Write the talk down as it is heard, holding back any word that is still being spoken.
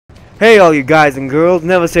Hey all you guys and girls,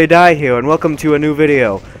 Never Say Die here, and welcome to a new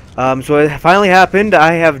video. So it finally happened.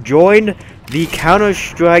 I have joined the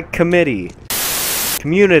Counter-Strike community.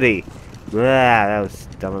 That was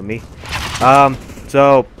dumb of me.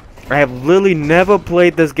 So I have literally never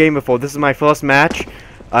played this game before. This is my first match.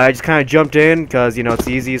 I just kind of jumped in because, you know, it's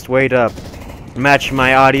the easiest way to match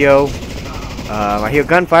my audio. I hear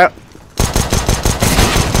gunfire.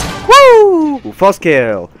 Woo! First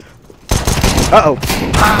kill. Uh-oh.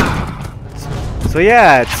 So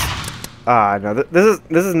yeah, it's no,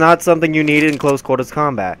 this is not something you need in close quarters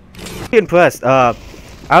combat. I'm impressed. I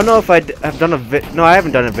don't know if have done a no, I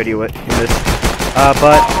haven't done a video in this.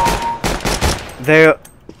 But there.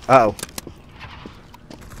 Uh-oh.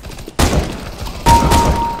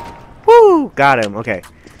 Woo! Got him. Okay.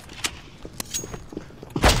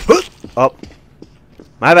 Oh,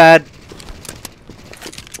 my bad.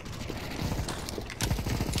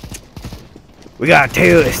 We got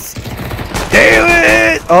terrorists.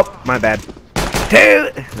 Damn it! Oh, my bad. Damn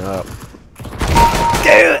it! Oh.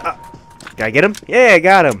 Damn it! Did I get him? Yeah, I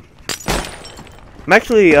got him. I'm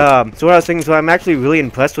actually, so what I was thinking, so I'm actually really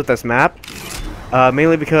impressed with this map.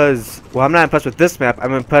 Mainly because, well, I'm not impressed with this map.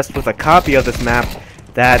 I'm impressed with a copy of this map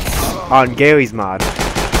that's on Gary's mod.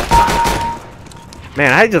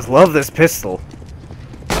 Man, I just love this pistol.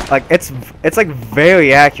 Like, it's like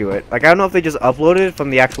very accurate. Like, I don't know if they just uploaded it from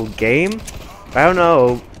the actual game. I don't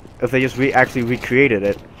know if they just actually recreated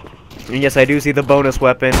it. And yes, I do see the bonus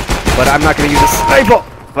weapon, but I'm not going to use a sniper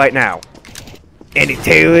right now. Any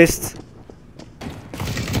terrorists?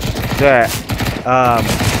 So,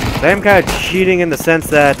 I am kind of cheating in the sense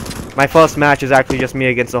that my first match is actually just me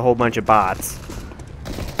against a whole bunch of bots.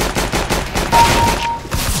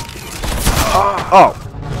 Oh!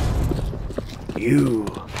 You,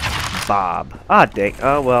 Bob. Ah, dang.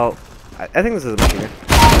 Oh, well, I think this is a machine gun.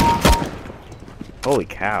 Holy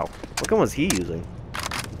cow. What gun was he using?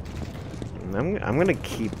 I'm gonna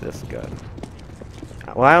keep this gun.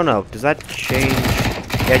 Well, I don't know. Does that change?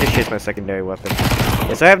 Yeah, I just changed my secondary weapon.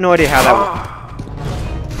 Yeah, so I have no idea how that works.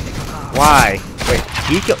 Why? Wait,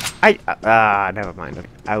 he killed... never mind.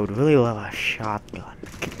 I would really love a shotgun.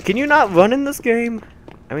 Can you not run in this game?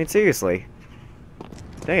 I mean, seriously.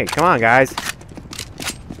 Dang it, come on, guys.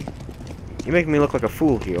 You're making me look like a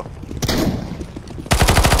fool here.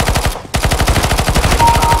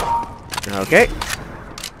 Okay.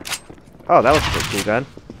 Oh, that was a pretty cool gun.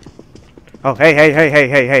 Oh, hey.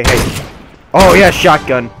 Oh, yeah,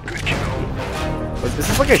 shotgun. Is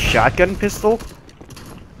this like a shotgun pistol?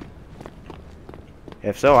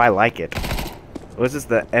 If so, I like it. Was this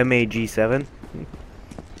the MAG-7?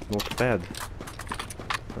 Not bad.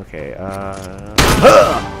 Okay,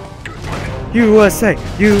 USA!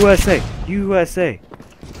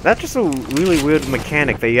 That's just a really weird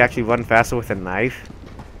mechanic that you actually run faster with a knife.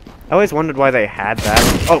 I always wondered why they had that.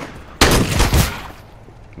 Oh!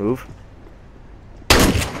 Move.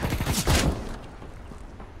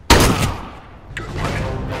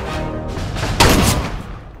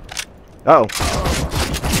 Uh oh.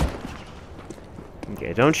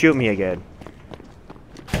 Okay, don't shoot me again.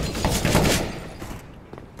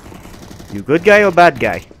 You good guy or bad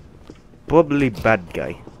guy? Probably bad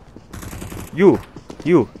guy. You,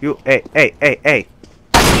 hey.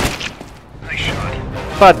 Nice shot.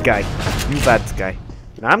 Bad guy. You bad guy.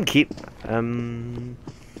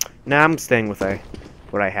 Nah, I'm staying with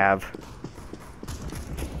what I have.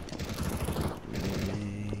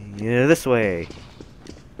 Yeah, this way.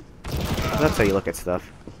 That's how you look at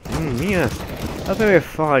stuff. Yes. A very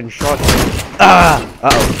fine shot. Ah!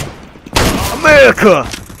 Uh-oh. America!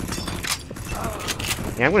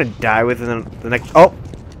 Yeah, I'm gonna die within the next... Oh!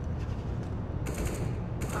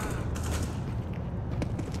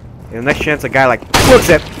 Yeah, the next chance a guy, like,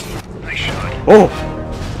 looks at... Nice shot. Oh!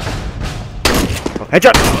 Oh,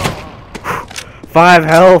 headshot! 5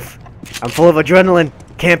 health! I'm full of adrenaline.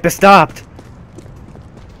 Can't be stopped.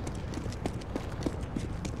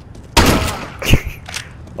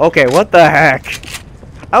 Okay, what the heck?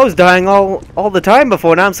 I was dying all the time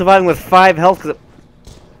before, now I'm surviving with 5 health.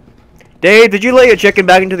 Dave, did you let your chicken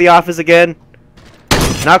back into the office again?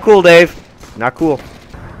 Not cool, Dave. Not cool.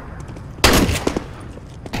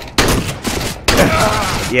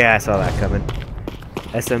 Yeah, I saw that coming.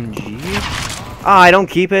 SMG? Ah, I don't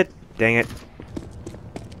keep it. Dang it.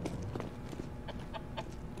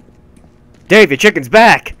 Dave, your chicken's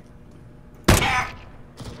back!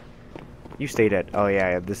 You stay dead. Oh,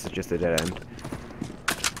 yeah, this is just a dead end.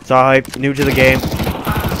 Sorry, new to the game.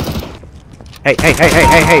 Hey! Clean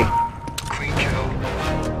kill.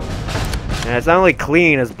 And it's not only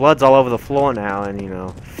clean, his blood's all over the floor now, and, you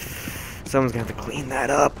know, someone's gonna have to clean that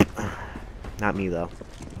up. Not me, though.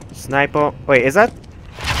 Sniper. Wait, is that?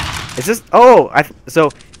 Is this? Oh, so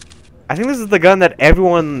I think this is the gun that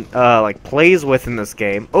everyone like plays with in this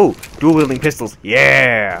game. Oh, dual wielding pistols.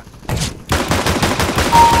 Yeah.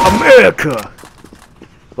 America.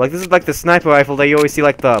 Like this is like the sniper rifle that you always see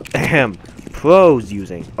like the pros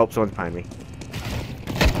using. Oh, someone's behind me.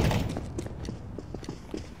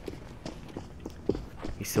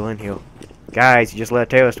 He's still in here. Guys, you just let a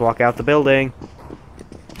terrorist walk out the building.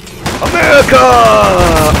 America!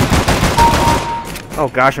 Oh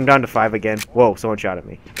gosh, I'm down to 5 again. Whoa, someone shot at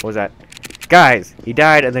me. What was that? Guys, he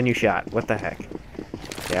died and then you shot. What the heck?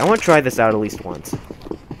 Yeah, I want to try this out at least once.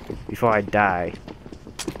 Before I die.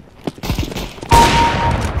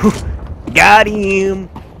 Got him!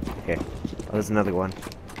 Okay. Oh, there's another one.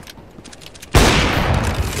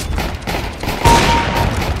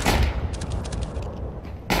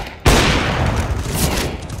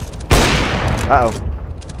 Uh-oh.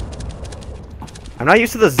 I'm not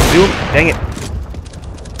used to the zoom. Dang it.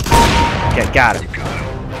 Okay, got him.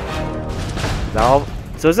 Is that all?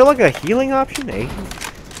 So is there like a healing option? Eh?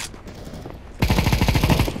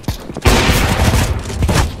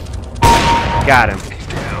 Got him.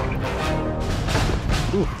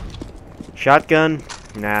 Ooh. Shotgun?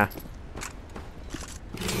 Nah.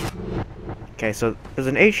 Okay, so there's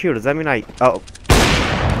an H here. Does that mean I... Oh.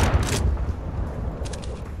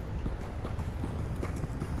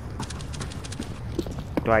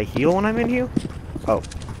 Do I heal when I'm in here? Oh.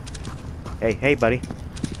 Hey, hey, buddy.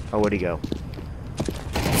 Oh, where'd he go?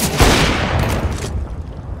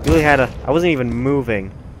 Really had a... I wasn't even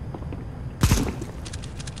moving.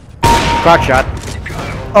 Crock shot.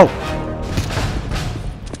 Oh!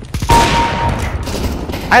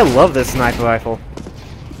 I love this sniper rifle.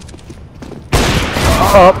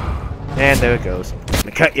 Oh! And there it goes. I'm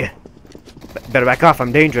gonna cut you. Better back off,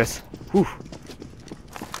 I'm dangerous. Whew.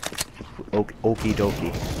 Okie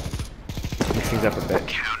dokie. Mix things up a bit.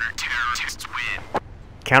 Counter-terrorists win.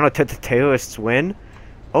 Counter-terrorists win?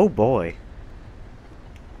 Oh boy.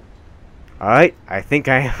 Alright, I think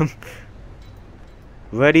I am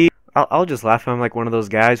ready. I'll just laugh. I'm like one of those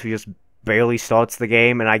guys who just barely starts the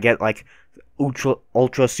game and I get like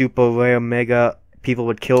ultra super rare mega people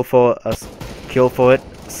would kill for it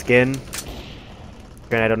skin.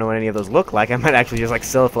 Granted, I don't know what any of those look like. I might actually just like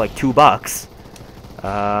sell it for like $2.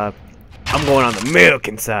 I'm going on the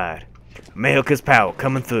American side. America's power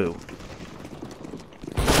coming through.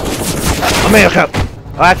 America!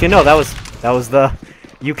 Oh, actually, no, that was the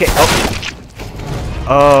UK. Oh.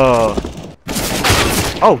 Oh.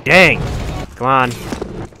 Oh, dang. Come on.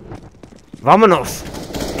 Vamonos.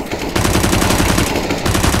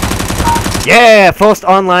 Yeah, first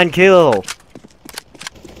online kill.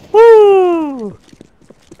 Woo!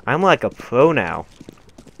 I'm like a pro now.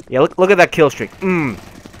 Yeah, look at that kill streak. Oh,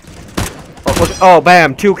 look, oh,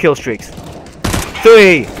 bam, 2 kill streaks.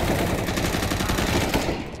 3.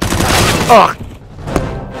 Ugh.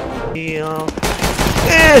 Yeah.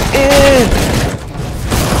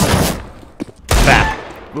 Bam.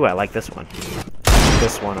 Ooh, I like this one.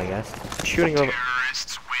 This one, I guess. Shooting over.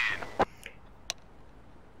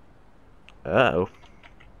 Uh-oh.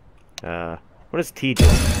 What does T do?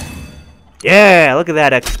 Yeah, look at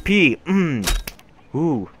that XP.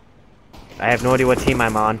 Ooh. I have no idea what team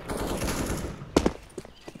I'm on.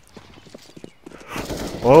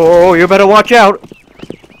 Oh, you better watch out.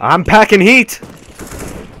 I'm packing heat.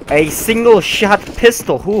 A single shot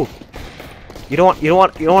pistol. Ooh. You don't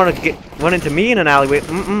want to run into me in an alleyway.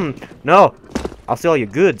 No. I'll steal all your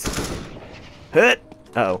goods. Hit.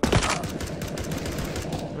 Uh-oh.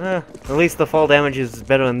 At least the fall damage is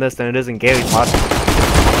better in this than it is in Gary Pot.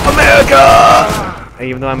 America!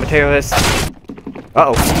 Even though I'm a terrorist.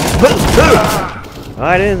 Uh-oh.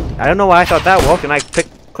 I don't know why I thought that worked and I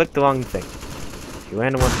clicked the wrong thing. The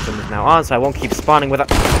random one system is now on, so I won't keep spawning with a...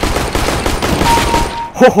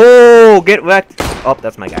 Ho ho! Get wrecked! Oh,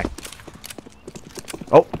 that's my guy.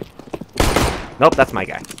 Oh. Nope, that's my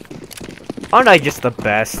guy. Aren't I just the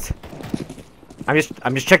best? I'm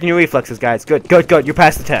just checking your reflexes, guys. Good, good, good. You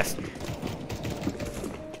passed the test.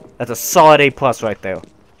 That's a solid A+ right there.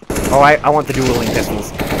 Oh, I want the dueling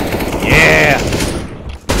pistols. Yeah!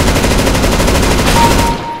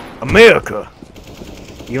 America!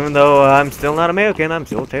 Even though I'm still not American, I'm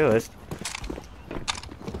still a terrorist.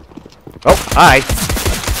 Oh, hi.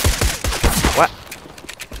 What?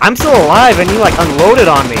 I'm still alive and you like unloaded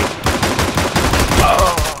on me.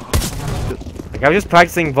 Like I was just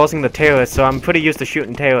practicing voicing the terrorist, so I'm pretty used to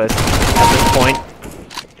shooting terrorists at this point.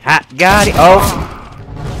 Ha, got it. Oh.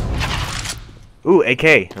 Ooh,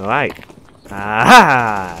 AK. Alright.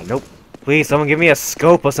 Ah, nope. Please, someone give me a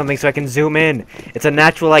scope or something so I can zoom in. It's a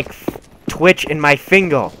natural, like, twitch in my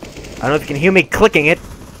finger. I don't know if you can hear me clicking it.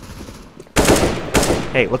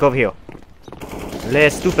 Hey, look over here. Le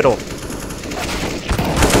stupido.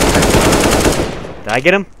 Did I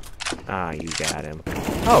get him? Ah, you got him.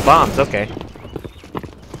 Oh, bombs, okay.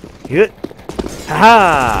 Hit.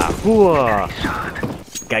 Haha! Hooah!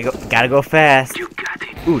 Gotta go fast.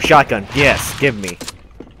 Ooh, shotgun. Yes, give me.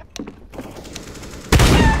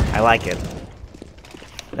 I like it.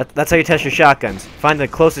 That's how you test your shotguns. Find the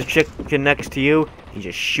closest chicken next to you, you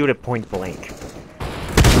just shoot it point blank.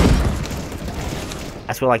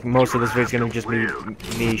 That's what like most of this video is gonna just be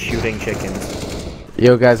me shooting chickens.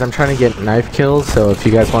 Yo guys, I'm trying to get knife kills, so if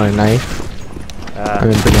you guys want a knife, I'm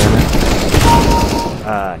in banana.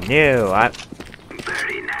 No,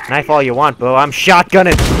 knife all you want, bro. I'm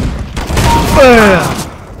shotgunning.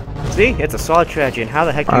 See, it's a solid strategy. And how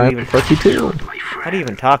the heck do you even? Fuck you too. How do you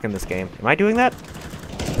even talk in this game? Am I doing that?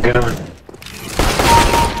 Good.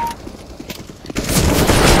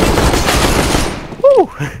 Woo!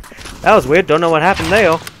 That was weird. Don't know what happened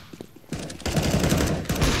there.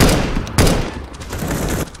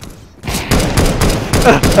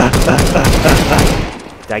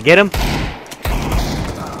 Did I get him?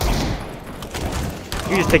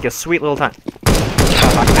 You just take your sweet little time.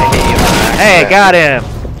 Hey, got him!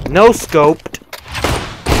 No scoped.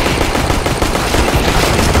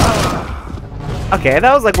 Okay,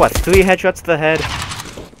 that was like, what, 3 headshots to the head?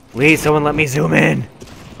 Please, someone let me zoom in.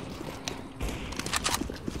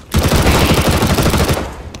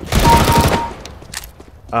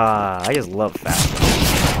 I just love fast.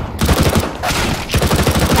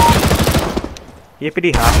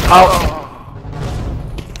 Yippity hop. Oh!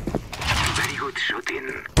 Very good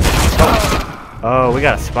shooting. Oh, we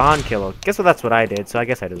got a spawn killer. Guess what? That's what I did, so I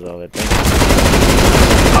guess I deserve it.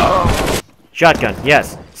 Shotgun,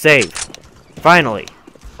 yes. Save. Finally.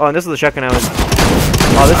 Oh, and this is the shotgun I was...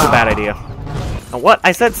 Oh, this is a bad idea. Oh, what?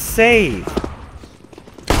 I said save!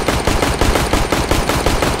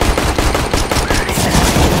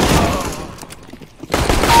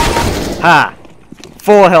 Ha!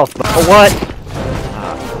 4 health, but what?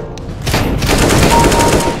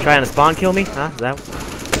 Trying to spawn kill me? Huh? Is that...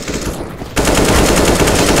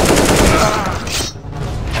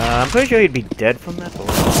 I'm pretty sure he'd be dead from that.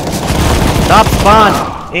 Stop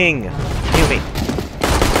spawning! Kill me.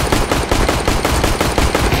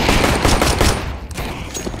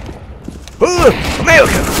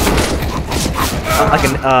 America! Like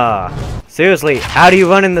an, seriously, how do you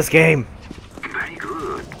run in this game? Very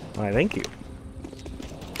good. Why, thank you.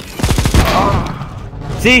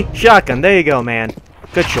 See? Shotgun, there you go, man.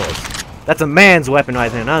 Good choice. That's a man's weapon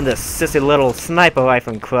right there, not this sissy little sniper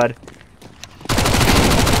rifle crud.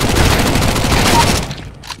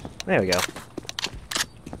 There we go.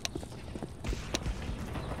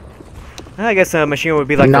 I guess a machine would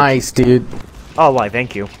be like... Nice, dude. Oh, why,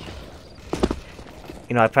 thank you.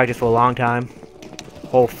 You know, I practiced for a long time.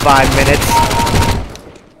 Whole 5 minutes.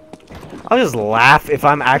 I'll just laugh if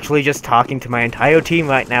I'm actually just talking to my entire team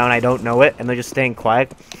right now and I don't know it, and they're just staying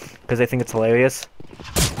quiet because they think it's hilarious.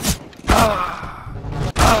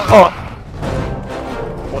 Oh!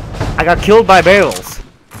 I got killed by barrels.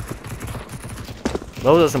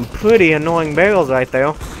 Those are some pretty annoying barrels right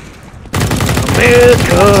there.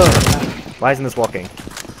 America! Why isn't this walking?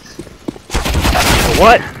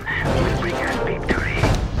 What?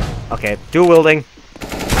 Okay, dual wielding.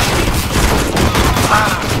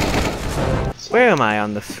 Where am I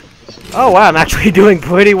on this? Oh wow, I'm actually doing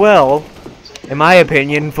pretty well. In my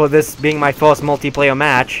opinion, for this being my first multiplayer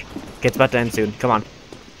match. Okay, it's about to end soon. Come on.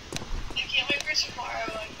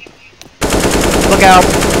 Look out!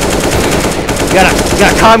 You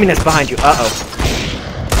got a communist behind you. Uh-oh.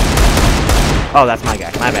 Oh, that's my guy.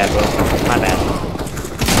 My bad, bro. My bad.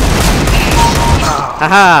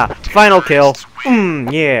 Haha! Final kill.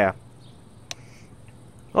 Yeah.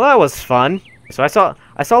 Well, that was fun. So I saw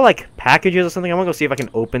like packages or something. I want to go see if I can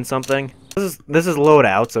open something. This is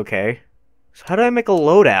loadouts, okay. So how do I make a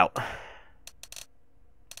loadout?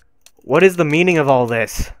 What is the meaning of all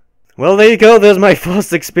this? Well, there you go. There's my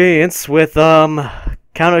first experience with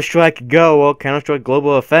Counter-Strike Go or Counter-Strike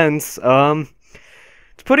Global Offense.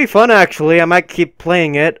 It's pretty fun actually. I might keep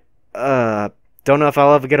playing it. Don't know if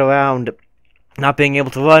I'll ever get around not being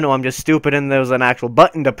able to run, or I'm just stupid and there's an actual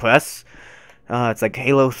button to press. It's like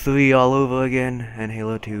Halo 3 all over again, and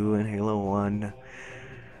Halo 2 and Halo 1.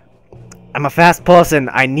 I'm a fast person.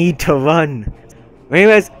 I need to run.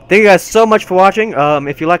 Anyways, thank you guys so much for watching.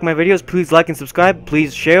 If you like my videos, please like and subscribe.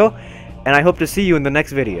 Please share. And I hope to see you in the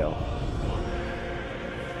next video.